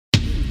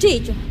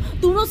Chicho,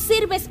 tú no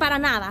sirves para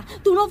nada.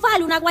 Tú no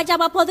vales una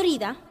guayaba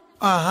podrida.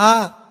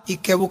 Ajá, y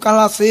que buscan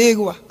las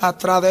ciguas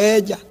atrás de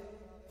ella.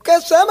 Que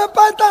se me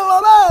partan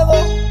los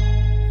dedos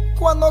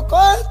cuando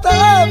coge el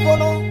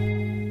teléfono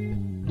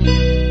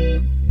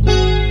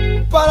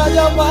para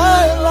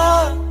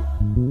llamarla.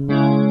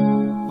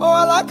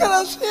 Ojalá que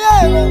de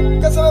ciego,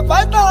 que se me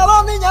partan las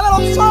dos niñas de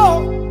los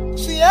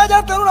ojos. Si ella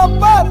está en una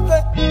parte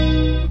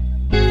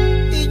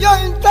y yo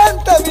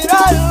intente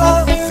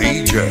mirarla.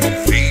 DJ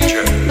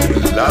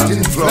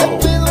LatinFlow. Le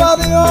pido a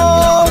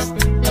Dios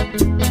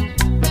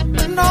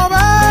no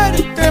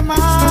verte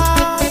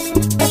más.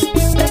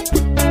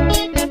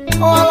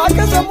 Ojalá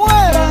que se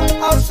muera,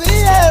 así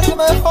es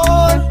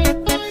mejor.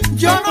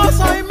 Yo no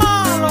soy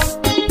malo,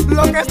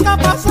 lo que está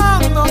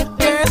pasando,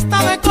 que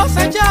está de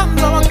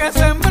cosechando lo que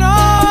sembró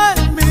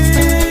en mí.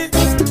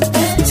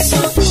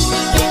 Eso fue,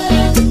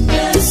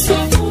 eso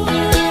fue,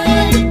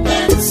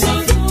 eso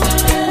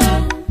fue,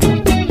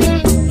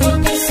 lo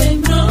que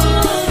sembró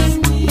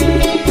en mí.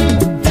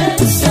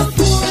 Eso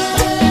fue,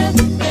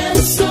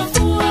 eso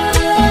fue,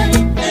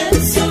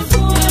 eso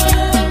fue,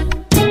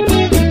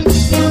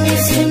 lo que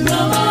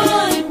sembró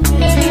en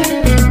mí.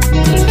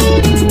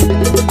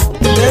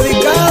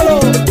 Dedicado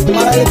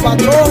para el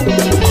patrón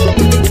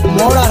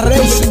Mora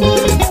Racing,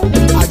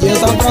 allí en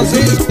San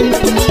Francisco.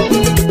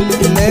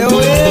 Y Leo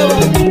Eva,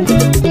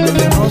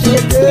 que no se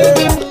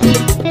queda.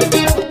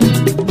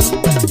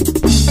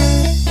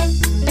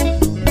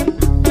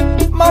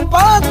 Más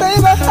pa'lante y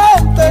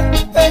gente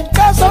en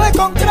casa de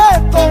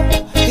concreto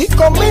y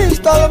con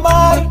vista al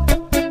mar.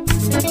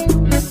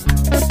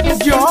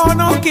 Yo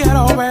no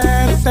quiero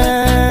verte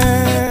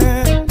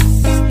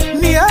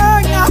ni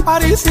en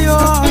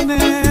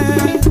apariciones.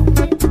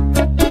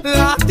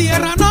 La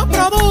tierra no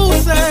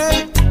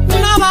produce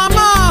nada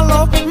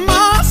malo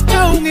más que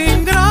un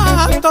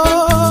ingrato.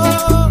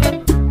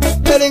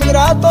 El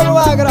ingrato lo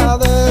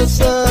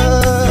agradece.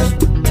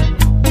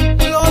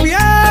 Lo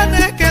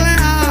bienes que le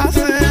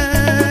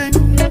hacen.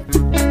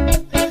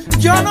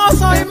 Yo no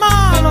soy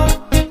malo,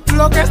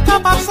 lo que está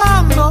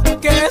pasando,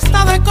 que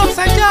está de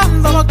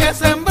cosechando lo que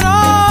sembró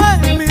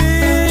en mí.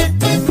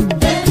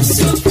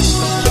 Eso fue,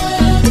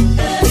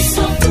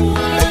 eso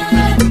fue,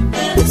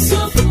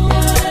 eso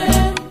fue,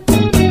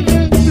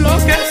 Lo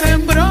que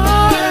sembró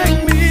en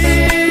mí.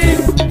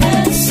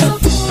 eso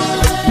fue,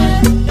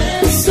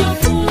 eso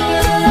fue,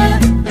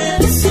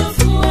 eso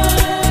fue,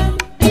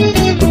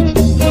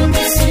 lo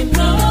que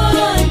sembró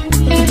en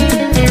mí.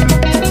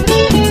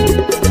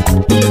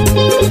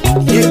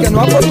 Y el que no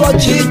aportó a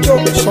Chicho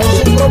son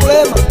sus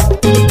problemas.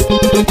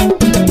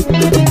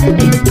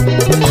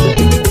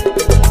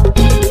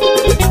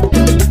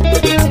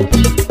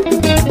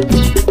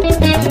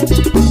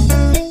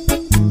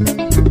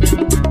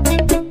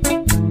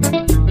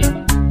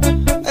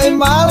 El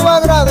malo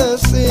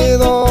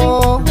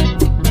agradecido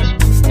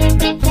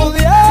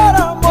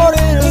pudiera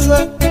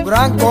morirse,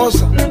 gran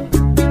cosa.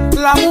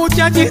 Las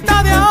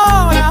muchachitas de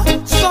ahora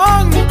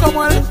son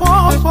como el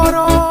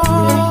fósforo,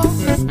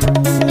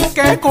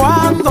 que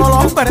cuando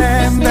lo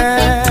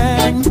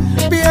prenden,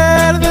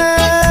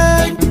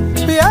 pierden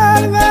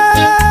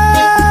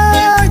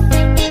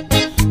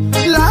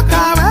la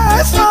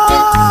cabeza.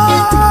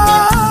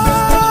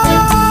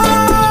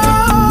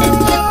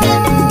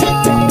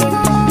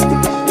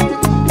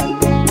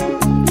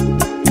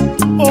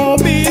 Oh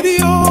mi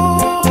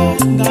Dios,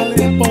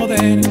 dale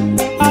poder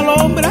al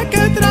hombre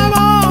que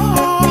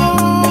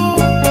trabaja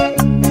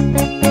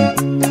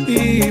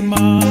y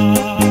más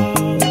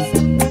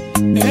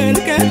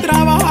el que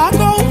trabaja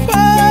con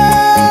fe.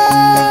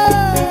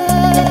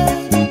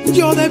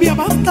 Yo debía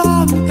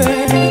bastante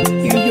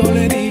y yo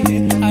le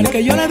dije al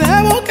que yo le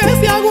debo que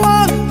se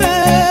aguante.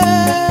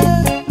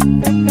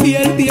 Y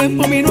el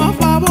tiempo vino a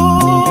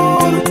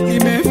favor y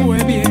me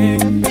fue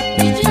bien.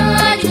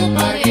 Ya yo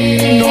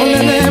pagué, No le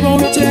debo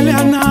un chele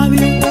a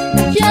nadie.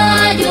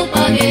 ya yo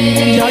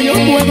pagué, Ya yo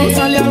puedo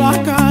salir a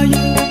la calle.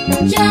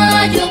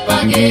 ya yo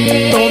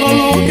pagué, Todo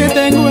lo que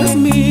tengo es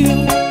mío.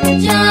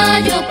 ya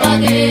yo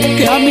pagué,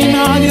 Que a mí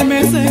nadie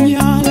me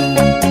señale.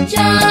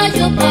 ya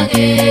yo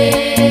pagué.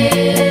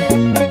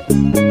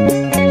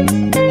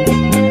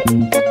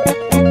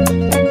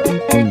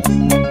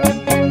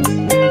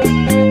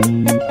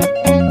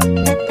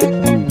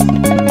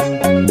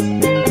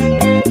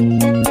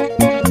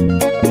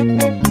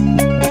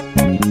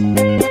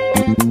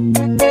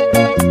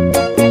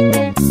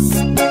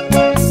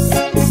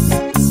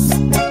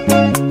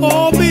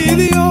 Oh mi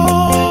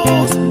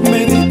Dios,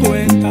 me di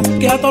cuenta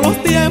que a todos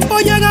los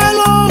tiempos llega el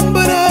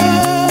hombre,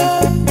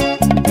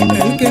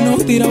 el que no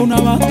tira una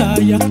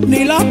batalla,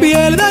 ni la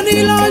pierde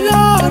ni la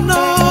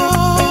gana.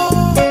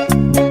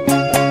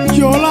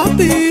 Yo la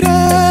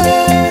tiré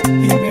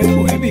y me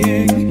fue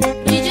bien.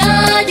 Y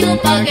ya yo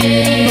No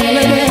pagué,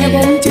 le debo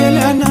un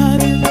chile a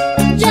nadie.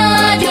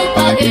 ya yo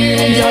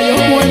pagué, Ya yo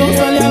puedo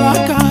salir a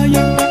la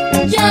calle.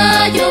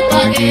 ya yo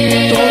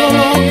pagué, Todo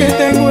lo que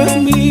tengo es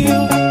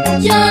mío.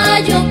 ya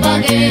yo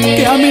pagué,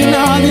 Que a mí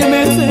nadie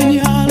me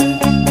señale.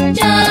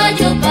 ya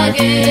yo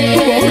pagué,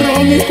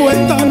 Borró mi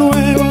cuenta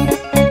nueva.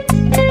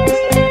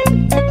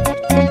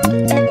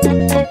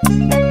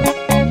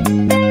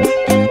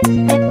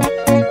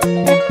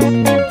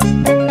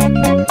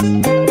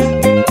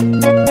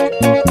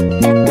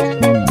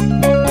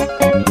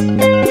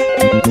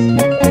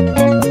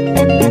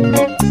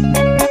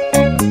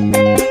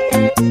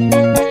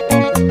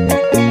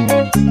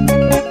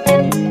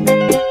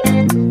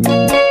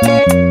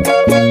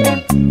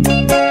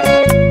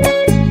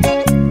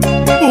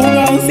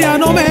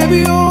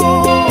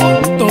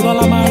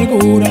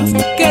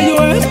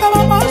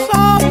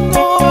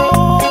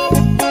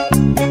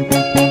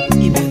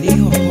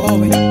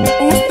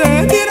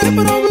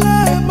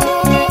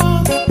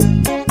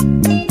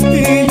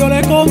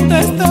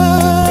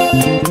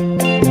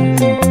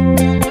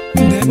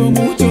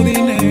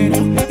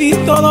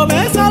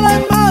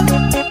 salen mal.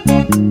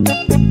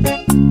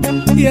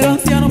 Y el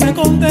anciano me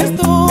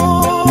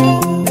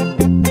contestó: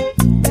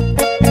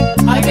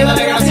 hay que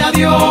darle gracias a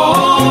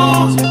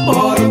Dios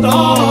por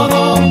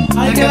todo.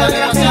 Hay que darle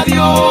gracias a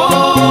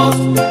Dios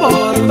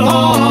por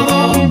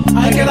todo.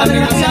 Hay que darle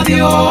gracias a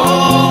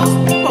Dios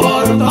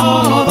por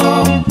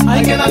todo.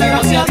 Hay que darle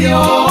gracias a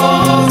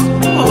Dios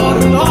por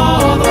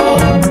todo.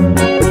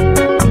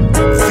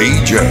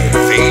 DJ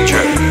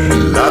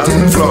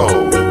LatinFlow.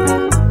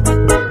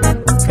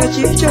 Que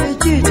Chicho y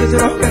Chicho si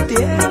los que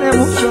tiene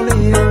mucho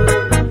lío.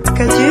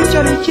 Que Chicho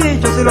y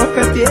Chicho si los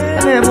que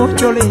tiene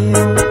mucho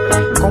lío.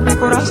 Con mi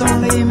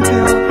corazón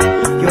limpio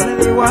yo le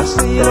digo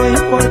así: lo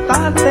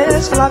importante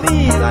es la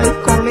vida y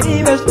con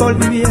libre estoy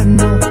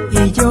viviendo.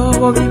 Y yo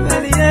voy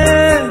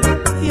bien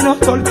y no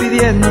estoy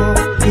pidiendo.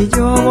 Y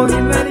yo voy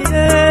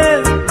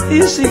bien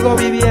y sigo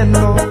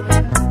viviendo.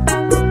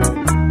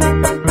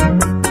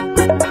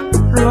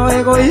 Lo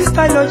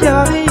egoísta y lo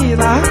lleva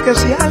vida, que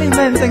se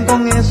alimenten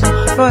con eso.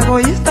 Lo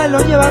egoísta y lo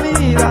lleva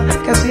vida,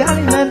 que se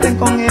alimenten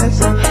con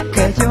eso.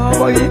 Que yo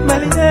voy bien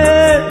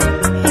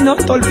y no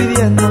estoy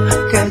pidiendo.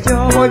 Que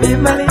yo voy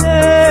bien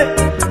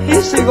y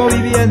sigo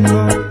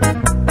viviendo.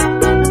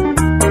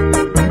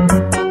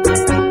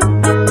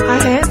 Hay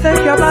gente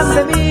que hablan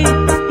de mí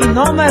y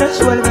no me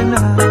resuelven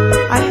nada.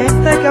 Hay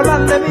gente que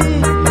hablan de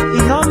mí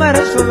y no me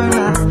resuelven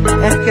nada.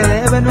 El que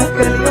debe no es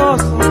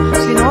querioso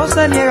si no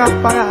se niega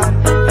a pagar.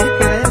 El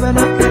que debe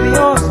no es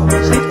querioso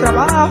si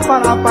trabaja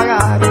para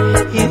pagar.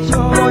 Y yo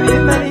voy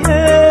bien.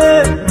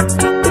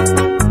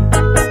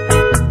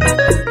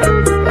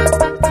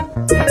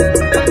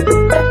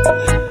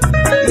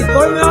 Y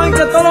estoy mejor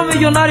que todos los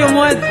millonarios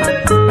muertos.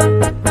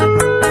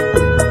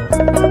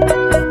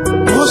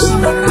 Cosa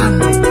más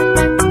grande.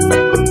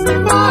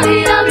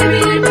 Voy a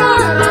vivir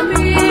para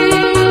mí,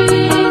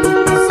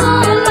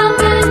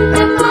 solamente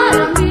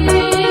para mí.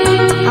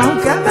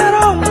 Aunque me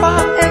rompa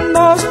en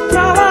dos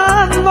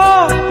trabajando,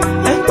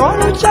 estoy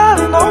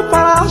luchando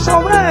para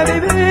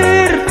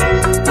sobrevivir.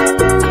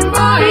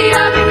 Voy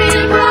a vivir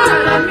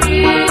para mí,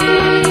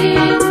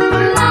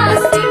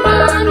 lástima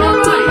no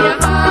voy a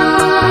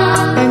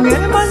amar. En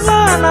el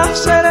mañana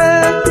seré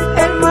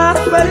el más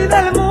feliz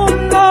del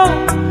mundo,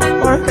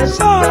 porque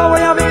solo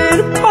voy a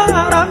vivir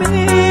para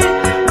mí.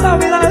 La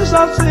vida es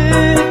así,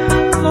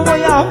 no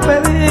voy a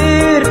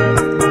pedir,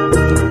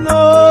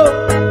 no.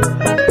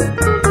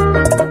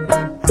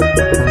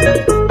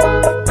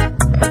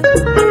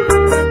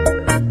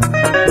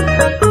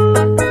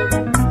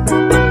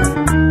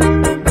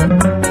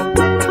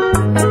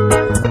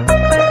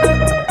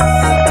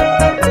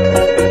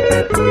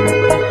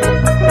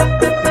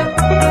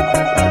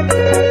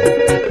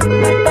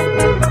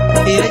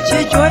 Y el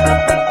Chicho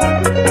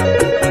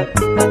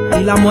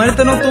y la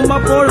muerte no tumba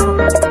polvo.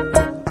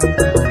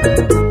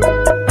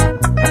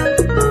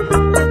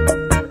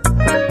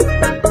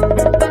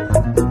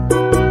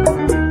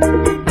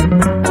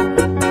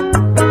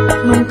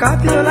 Nunca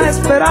pierdo la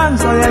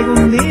esperanza de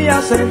algún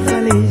día ser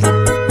feliz.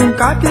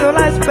 Nunca pierdo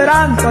la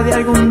esperanza de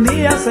algún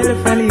día ser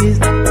feliz.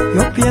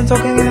 Yo pienso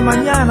que en el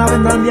mañana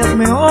vendrán días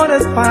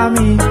mejores para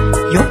mí.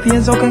 Yo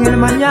pienso que en el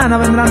mañana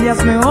vendrán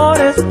días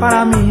mejores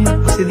para mí.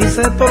 Así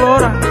dice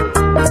Tolora.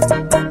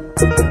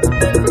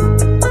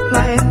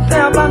 La gente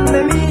habla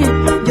de mí,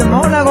 yo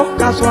no le hago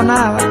caso a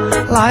nada.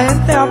 La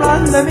gente habla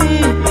de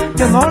mí,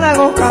 yo no le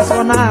hago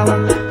caso a nada.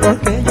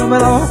 Porque yo me he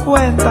dado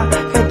cuenta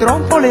que el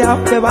trompo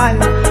leao que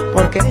baila.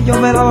 Porque yo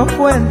me he dado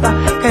cuenta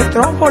que el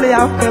trompo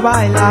leao que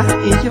baila.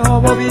 Y yo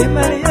voy bien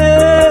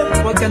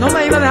porque no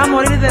me iba a dejar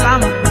morir del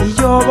hambre. Y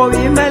yo voy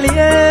bien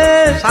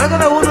salgo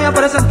de uno y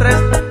aparecen tres.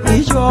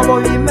 Y yo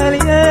voy bien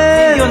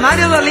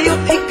millonario de lío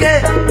y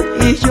qué.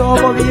 Y yo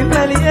voy bien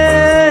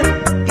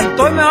y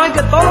estoy mejor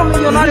que todos los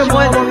millonarios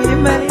muertos.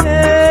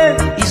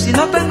 Y si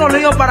no tengo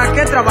lío, ¿para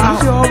qué trabajo?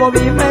 Y yo voy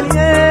bien me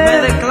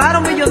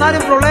declaro millonario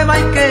en problema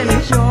y qué.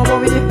 Y yo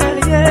voy bien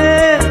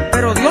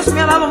pero Dios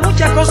me ha dado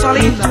muchas cosas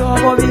lindas. Y yo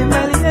voy bien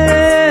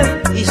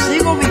y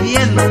sigo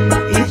viviendo.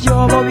 Y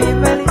yo voy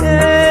bien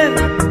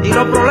y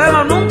los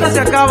problemas nunca se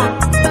acaban.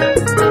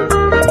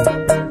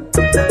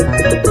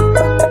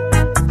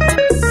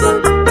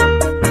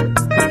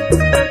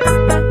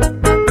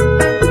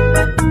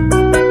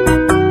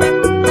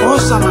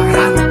 Cosa más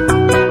grande.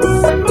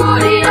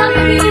 Voy a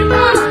vivir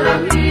para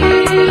mí,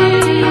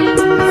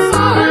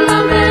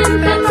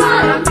 solamente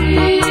para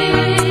mí.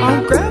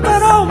 Aunque me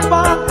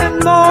rompa en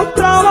dos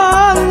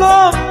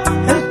trabajando,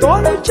 estoy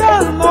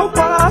luchando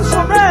para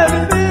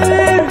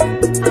sobrevivir.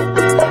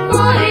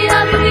 Voy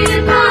a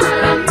vivir para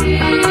mí,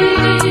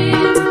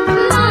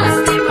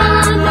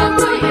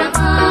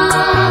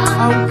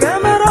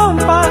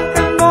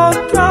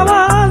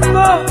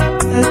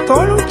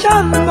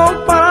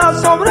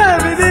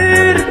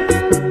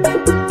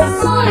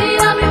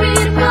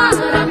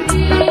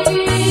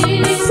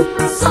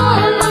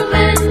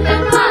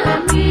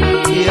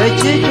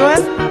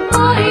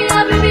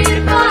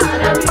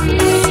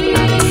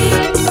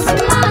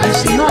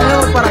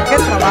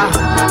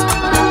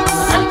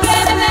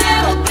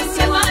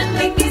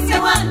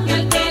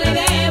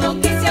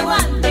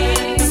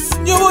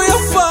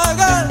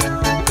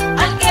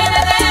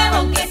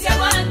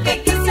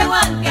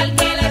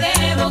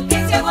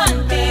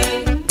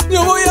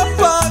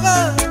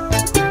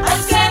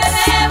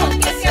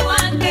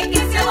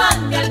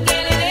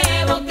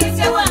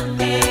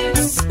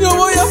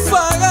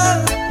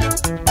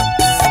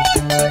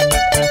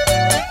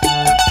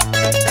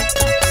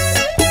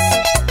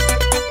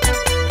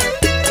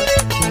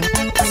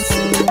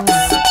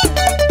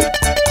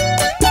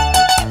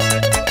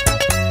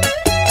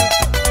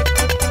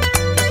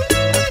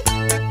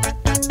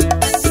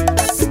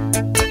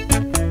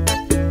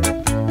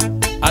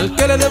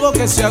 que le debo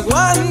que se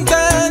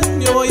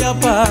aguanten, yo voy a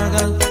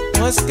pagar.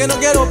 No es que no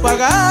quiero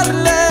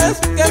pagarles,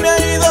 que me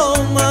ha ido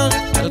mal.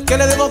 Al que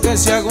le debo que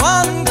se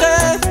aguante,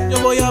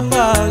 yo voy a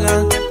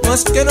pagar. No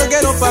es que no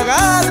quiero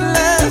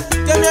pagarles,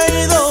 que me ha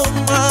ido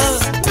mal.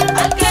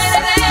 Al que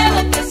le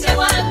debo que se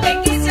aguante,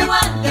 que se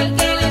aguante. Al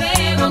que le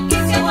debo que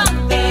se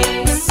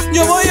aguante,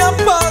 yo voy a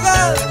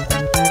pagar.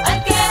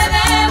 Al que le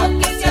debo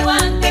que se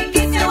aguante,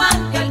 que se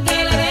aguante. Al que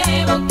le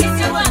debo que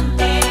se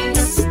aguante,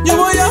 yo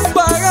voy a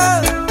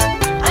pagar.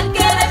 Al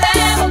que le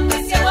debo que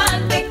se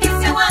aguante, que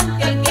se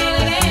aguante. Al que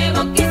le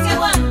debo que se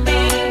aguante,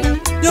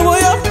 Yo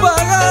voy a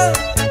pagar.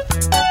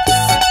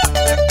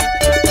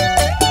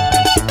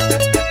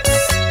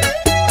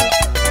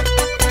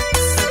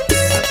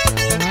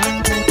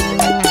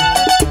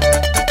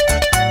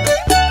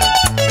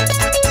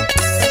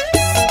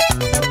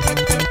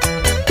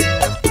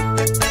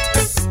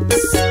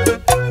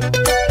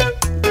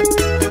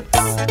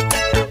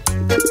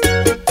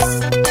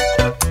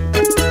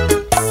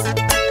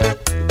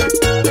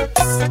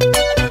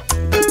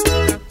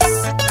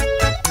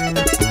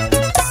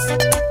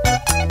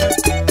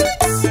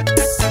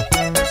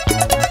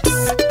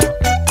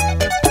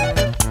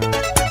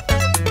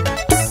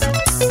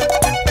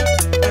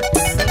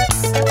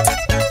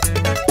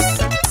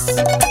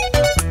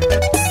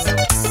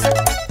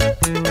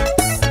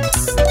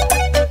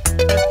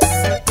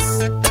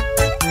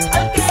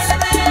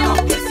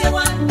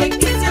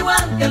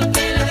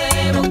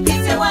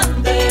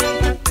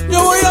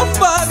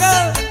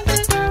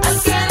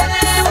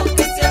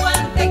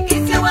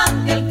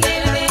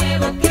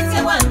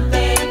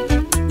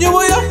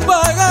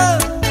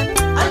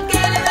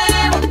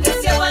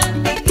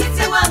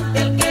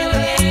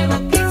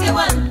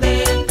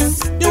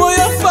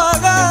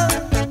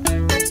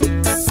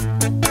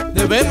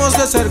 Debemos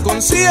de ser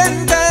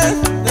conscientes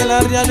de la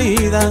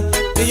realidad,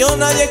 que yo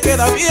nadie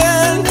queda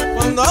bien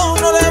cuando a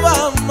uno le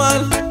va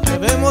mal.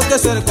 Debemos de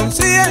ser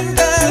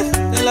conscientes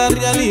de la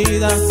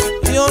realidad,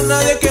 que yo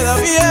nadie queda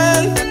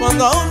bien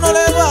cuando a uno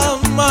le va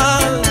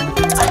mal.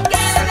 al que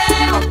le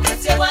debo que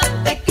se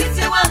aguante, que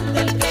se aguante.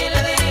 Al que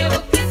le debo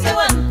que se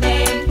aguante,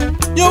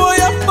 Yo voy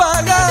a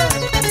pagar.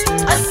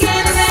 al que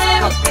le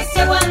debo que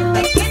se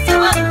aguante, que se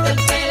aguante. Al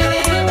que le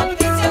debo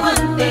que se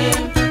aguante,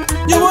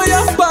 Yo voy a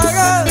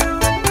pagar.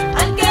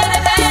 al que le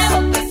debo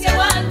que se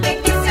aguante,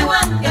 que se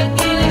aguante. Al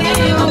que le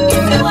debo que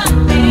se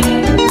aguante,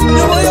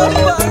 Yo voy a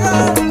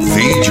pagar.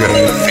 DJ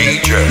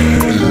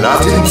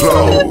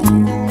LatinFlow.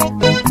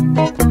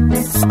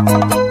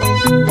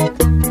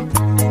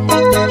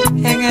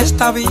 En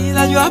esta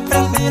vida yo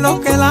aprendí lo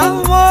que es el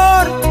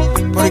amor,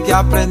 porque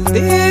aprendí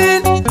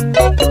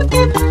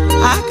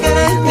a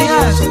quererte y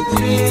a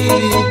sufrir,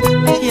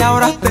 y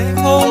ahora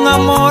tengo un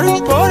amor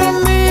por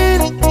mí,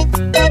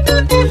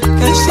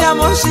 que ese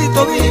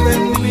amorcito vive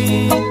en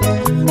mí.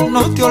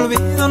 No te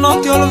olvido, no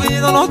te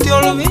olvido, no te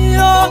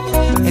olvido,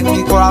 en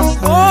mi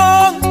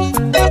corazón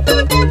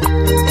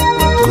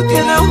tú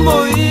tienes un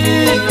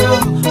bohío.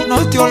 No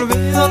te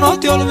olvido, no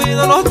te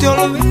olvido, no te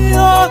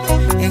olvido,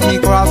 en mi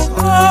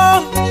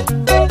corazón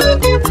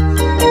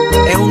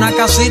es una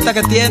casita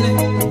que tiene.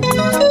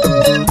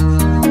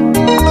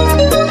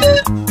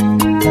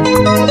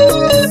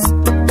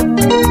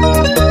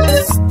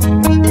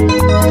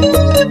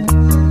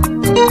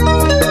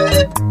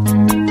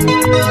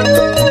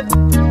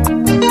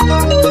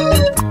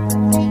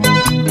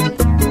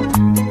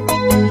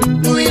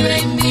 tú vive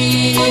en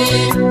mí,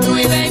 tú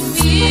vive en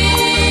mí,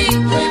 tú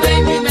vive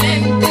en mi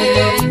mente.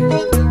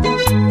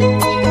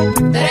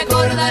 Te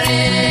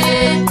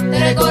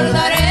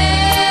recordaré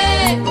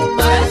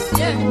para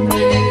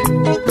siempre.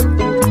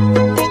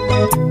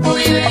 Tú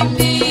vive en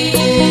mí,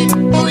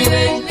 tú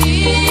vive en mí,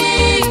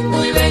 tú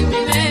vive en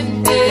mi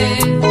mente.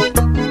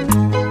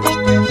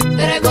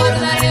 Te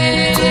recordaré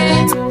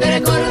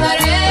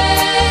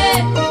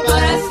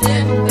para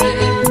siempre.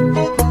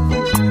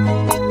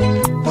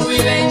 Tú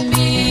vive en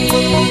mí,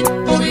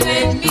 tú vive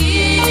en mí,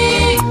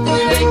 tú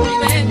vive en mi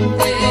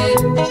mente.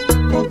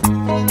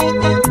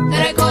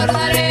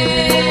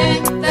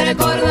 Te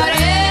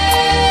recordaré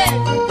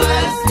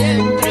para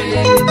siempre.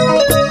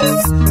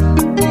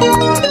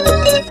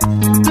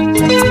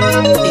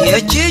 Y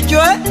es Chicho,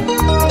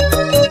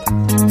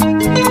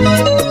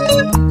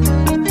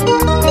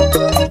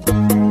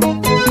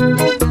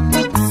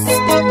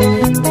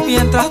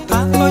 Mientras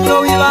tanto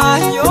yo viva,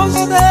 yo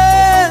sé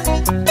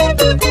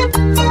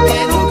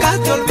que nunca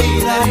te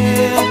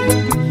olvidaré.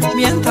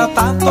 Mientras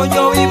tanto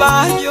yo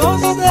viva, yo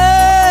sé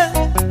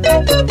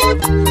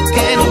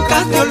que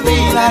nunca te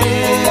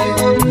olvidaré.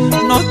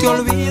 No te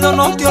olvido,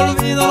 no te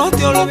olvido, no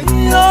te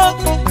olvido,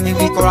 en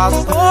mi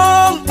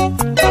corazón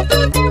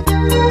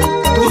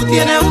tú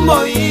tienes un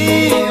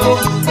bohío.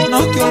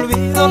 No te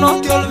olvido,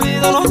 no te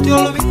olvido, no te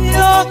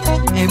olvido,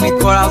 en mi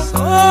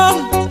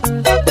corazón.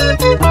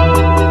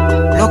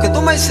 Lo que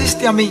tú me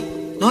hiciste a mí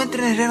no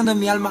entra en el reino de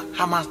mi alma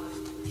jamás.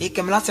 Y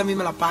que me la hace a mí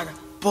me la paga.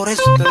 Por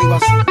eso te digo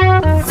así.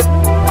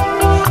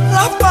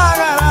 La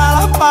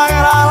pagará, la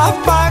pagará, la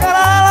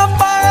pagará, la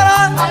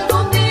pagará.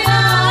 Algún día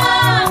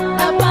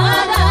la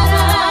pagará.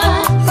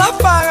 La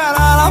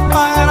pagará, la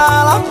pagará,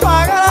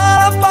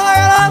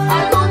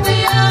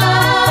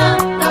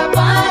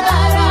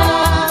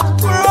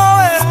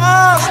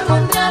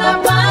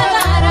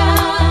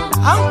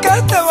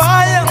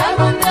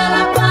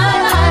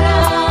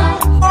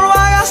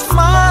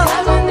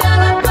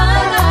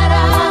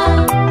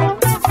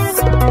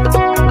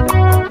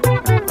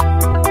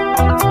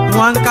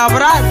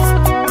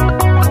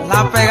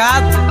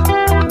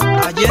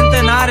 llegaste, allí en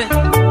Tenares.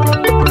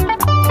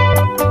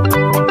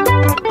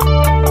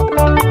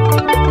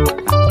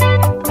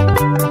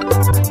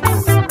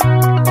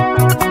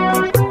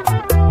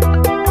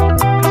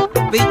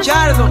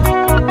 Bichardo,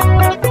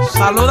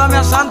 salúdame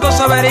a Santo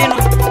Severino.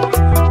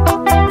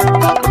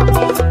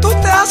 Tú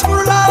te has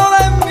burlado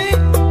de mí,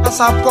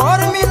 pasas por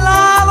mi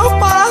lado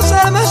para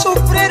hacerme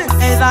sufrir.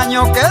 El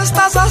daño que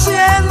estás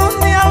haciendo un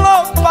día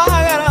lo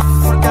pagarás,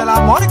 porque el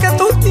amor que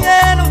tú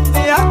tienes un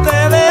día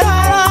te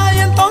dejará. Y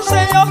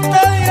entonces yo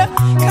te diré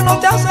que no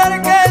te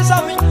acerques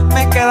a mí,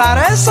 me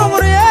quedaré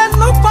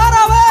sonriendo para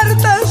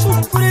verte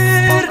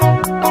sufrir.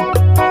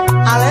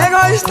 Al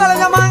egoísta le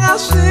llaman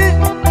así,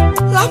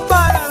 la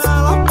pagará,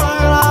 la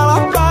pagará, la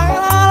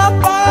pagará, la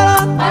pagará.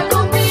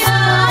 Algún día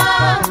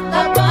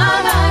la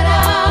pagará.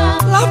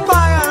 La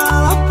pagará,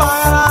 la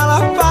pagará, la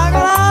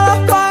pagará, la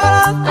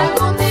pagará.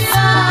 Algún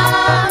día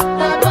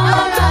la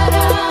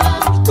pagará.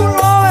 Tú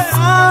lo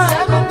verás,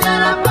 Algún día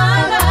la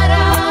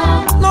pagará.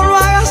 no lo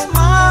hagas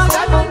más,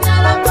 Algún día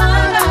la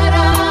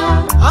pagará.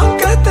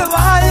 aunque te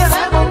vayas.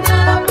 Algún día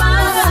la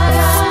pagará.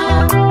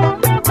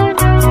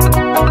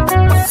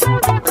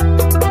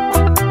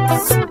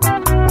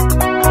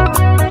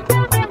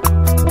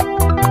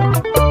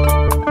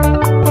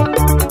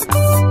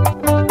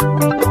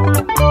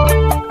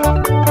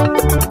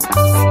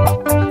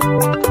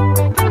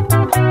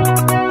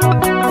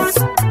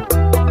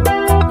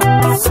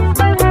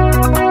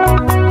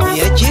 Y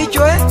es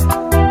Chicho,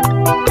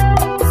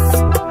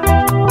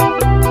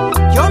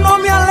 yo no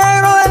me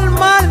alegro del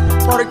mal,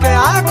 porque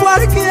a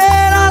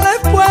cualquiera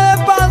le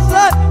puede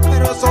pasar.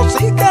 Pero eso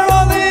sí que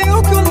lo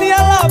digo, que un día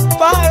la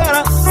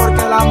pagará,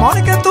 porque el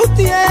amor que tú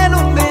tienes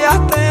un día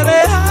te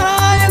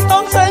dejará. Y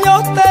entonces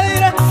yo te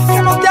diré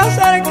que no te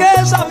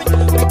acerques a mí,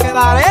 me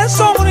quedaré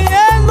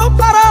sonriendo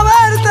para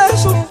verte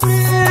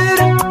sufrir.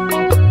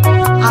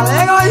 Al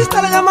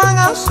egoísta le llaman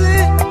así,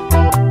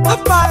 la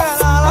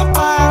pagará, la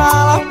pagará,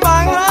 la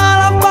pagará,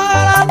 la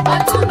pagará.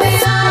 Algún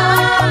día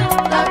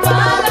la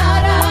pagará.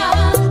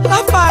 La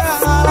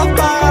pagará, la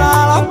pagará,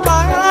 la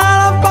pagará,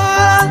 la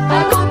pagará.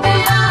 Algún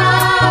día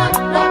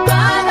la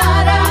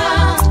pagará.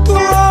 Tú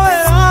lo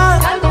verás,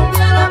 Algún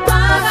día la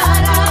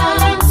pagará.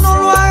 no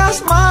lo hagas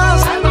más,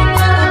 Algún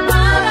día la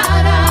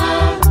pagará.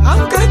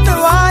 aunque te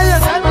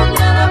vayas. Algún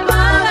día la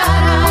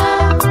pagará.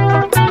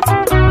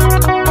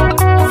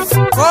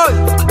 Hoy,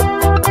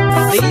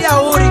 dile a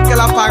Uri que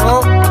la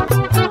pagó.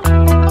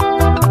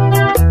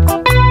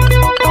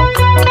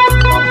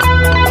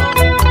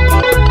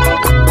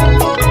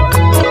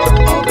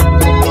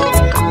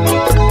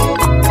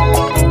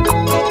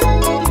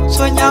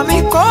 Sueña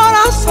mi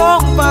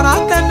corazón para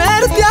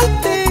tenerte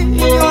a ti y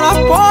llora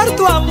por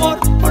tu amor,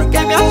 porque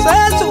me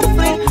hace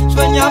sufrir.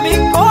 Sueña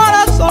mi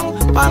corazón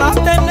para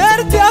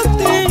tenerte a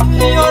ti y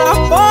llora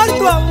por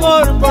tu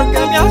amor, porque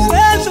me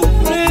hace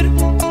sufrir.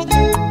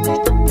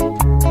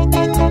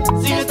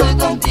 Si yo estoy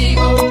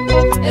contigo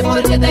es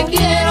porque te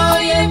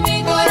quiero y en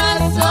mi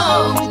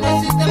corazón no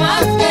existe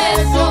más que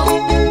eso.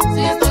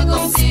 Si yo estoy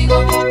contigo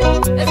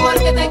es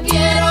porque te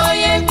quiero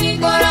y en mi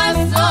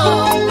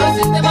corazón no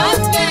existe más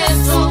que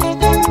eso.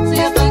 Si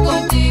yo estoy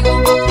contigo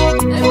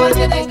es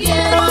porque te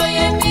quiero y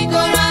en mi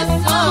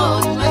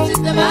corazón no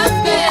existe más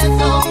que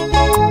eso.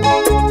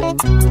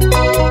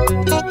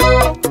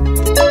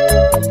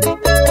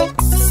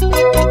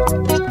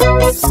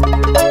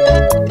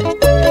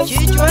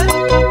 Chicho,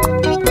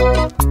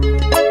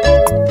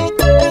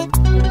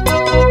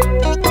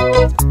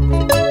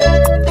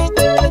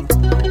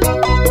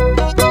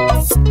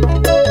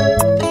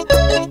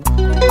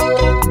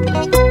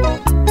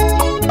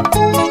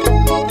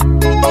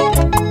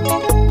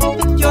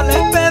 yo le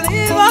he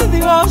pedido a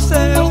Dios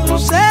ser un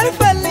ser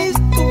feliz.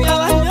 Tú me has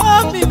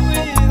dañado mi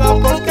vida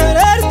por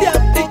quererte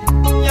a ti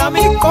y a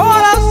mi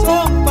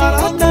corazón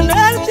para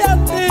tenerte a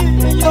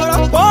ti y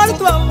llorar por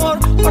tu amor,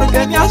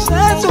 porque me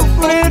hace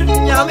sufrir.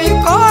 Y a mi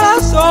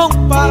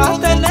corazón para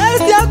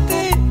tenerte a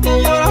ti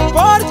y llorar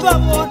por tu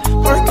amor,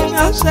 porque me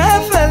hace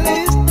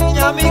feliz. Y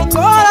a mi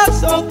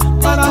corazón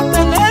para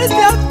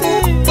tenerte a ti